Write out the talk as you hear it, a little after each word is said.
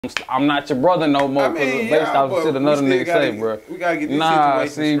I'm not your brother no more. I mean, based off shit another nigga say, bro. We gotta get this nah,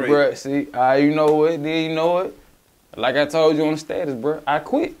 situation see, straight. bro. See, you know what? Then you know it. Like I told you on the status, bro. I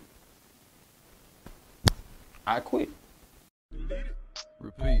quit. I quit.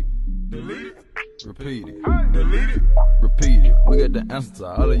 Repeat. Delete it. Repeat it. Delete it. Repeat it. We got the answer to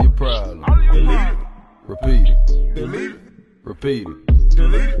all of your problems. Delete it. Repeat it. Delete it. Repeat it.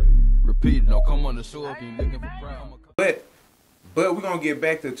 Delete it. Repeat it. Don't come on the show if you looking for problems. But we're gonna get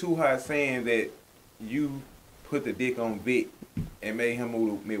back to Twoo Hott saying that you put the dick on Vic and made him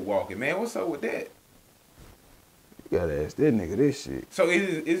move to Milwaukee. Man, what's up with that? You gotta ask that nigga this shit. So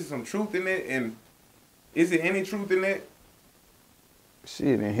is some truth in it, and is there any truth in that?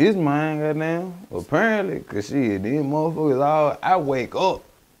 Shit, in his mind, goddamn. Apparently, cause shit, these motherfuckers all, I wake up.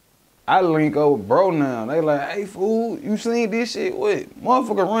 I link up with bro now. They like, hey fool, you seen this shit? What?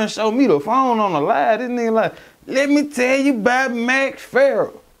 Motherfucker run show me the phone on the live. This nigga like, let me tell you about Mac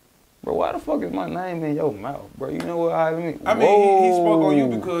Ferrell. Bro, why the fuck is my name in your mouth, bro? You know what I mean? I mean, he spoke on you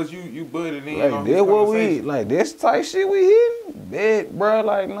because you butted in like, on his what conversation. like, this type shit we hitting? That, bro,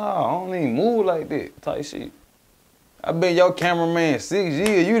 like, nah, I don't even move like that type shit. I been your cameraman 6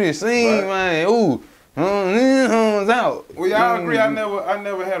 years. You done seen, man, ooh, out. Well, y'all agree, I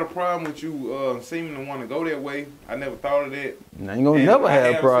never had a problem with you seeming to want to go that way. I never thought of that. Now you gonna never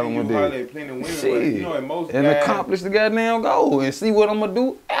have a problem with that. Plenty of women, shit. but, you know, and most and guys, accomplish the goddamn goal and see what I'm gonna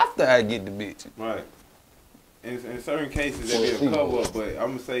do after I get the bitch. Right. In certain cases, that be a cover up, but I'm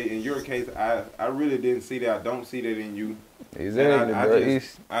gonna say in your case, I really didn't see that. I don't see that in you. Exactly, bro.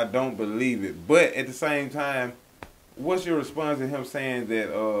 I don't believe it. But at the same time, what's your response to him saying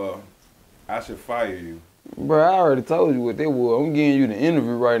that I should fire you? Bro, I already told you what that was. I'm giving you the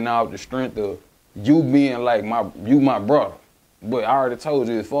interview right now with the strength of you being like my brother. But I already told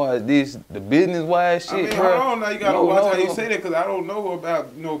you as far as this, the business-wise shit, I mean, bro. hold on now, you gotta watch how you say that because I don't know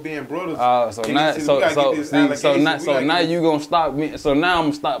about being brothers. So now you gonna stop me. So now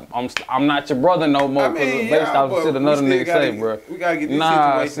I'm gonna stop. I'm not your brother no more. I mean, based off shit another nigga say, bro. We gotta get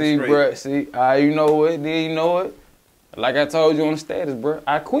this situation bro. straight. You know what? Then you know it. Like I told you on the status, bro.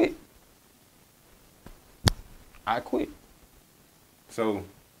 I quit. I quit. So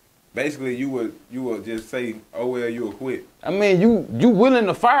basically, you would just say, "Oh well, you will quit." I mean, you willing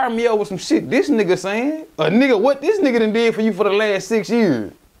to fire me over some shit this nigga saying? A nigga, what this nigga done did for you for the last 6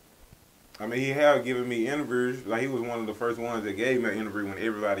 years? I mean, he have given me interviews. Like, he was one of the first ones that gave me an interview when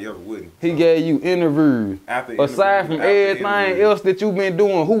everybody else wouldn't. He gave you interviews. Aside from everything else that you been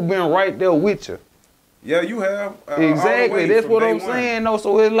doing, who been right there with you? Yeah, you have. Exactly. That's what I'm saying, though.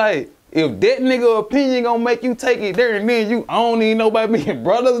 So it's like, if that nigga opinion gonna make you take it there and then I don't even know about being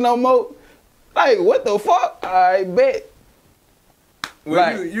brothers no more. Like, what the fuck? I bet.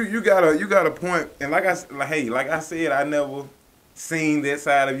 Well, like, you got a point, and like I said, I never seen that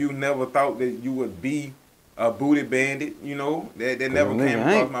side of you. Never thought that you would be a booty bandit. You know that never came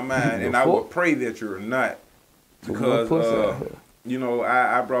across my mind, and I would pray that you're not, because you know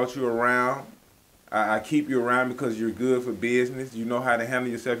I brought you around. I keep you around because you're good for business. You know how to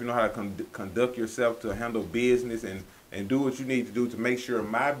handle yourself. You know how to conduct yourself to handle business and do what you need to do to make sure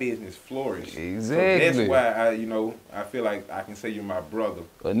my business flourishes. Exactly. So that's why I feel like I can say you're my brother.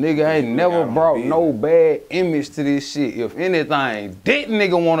 A nigga ain't never brought no bad image to this shit. If anything, that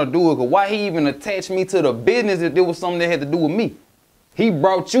nigga want to do it. Cause why he even attached me to the business if there was something that had to do with me? He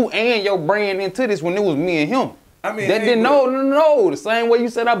brought you and your brand into this when it was me and him. I mean, no. The same way you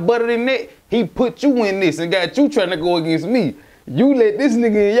said I butted in that, he put you in this and got you trying to go against me. You let this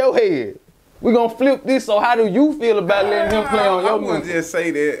nigga in your head. We gonna flip this. So how do you feel about letting him play on your music? I wouldn't just say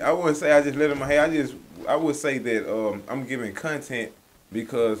that. I wouldn't say I just let him in my head. I would say that I'm giving content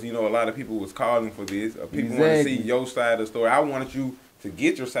because, you know, a lot of people was calling for this. People want to see your side of the story. I wanted you to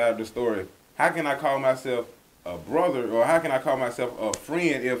get your side of the story. How can I call myself a brother, or how can I call myself a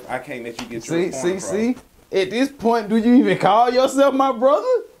friend if I can't let you get your point across? See. At this point, do you even call yourself my brother?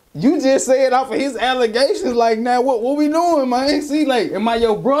 You just said off of his allegations, like, now what we doing, man? See, like, am I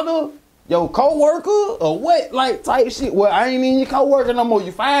your brother, your co-worker, or what? Like, type shit. Well, I ain't even your co-worker no more.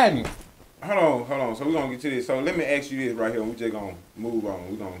 You fired me. Hold on. So we're going to get to this. So let me ask you this right here. We're just going to move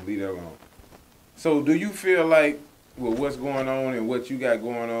on. We're going to leave that alone. So do you feel like, with what's going on and what you got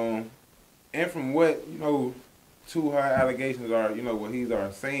going on, and from what, you know, Twoo Hott allegations are, you know, what he's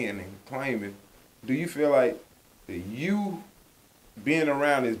saying and claiming, do you feel like that you being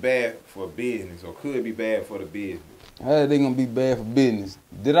around is bad for business, or could be bad for the business? How they gonna be bad for business?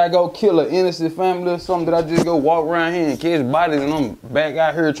 Did I go kill an innocent family or something? Did I just go walk around here and catch bodies and I'm back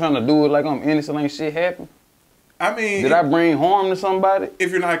out here trying to do it like I'm innocent, ain't shit happen? I mean, did I bring harm to somebody?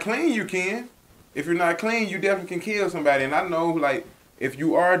 If you're not clean, you can. If you're not clean, you definitely can kill somebody. And I know, like, if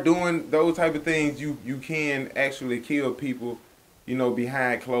you are doing those type of things, you can actually kill people, you know,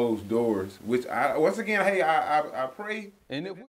 behind closed doors. Which I once again, hey, I pray. And if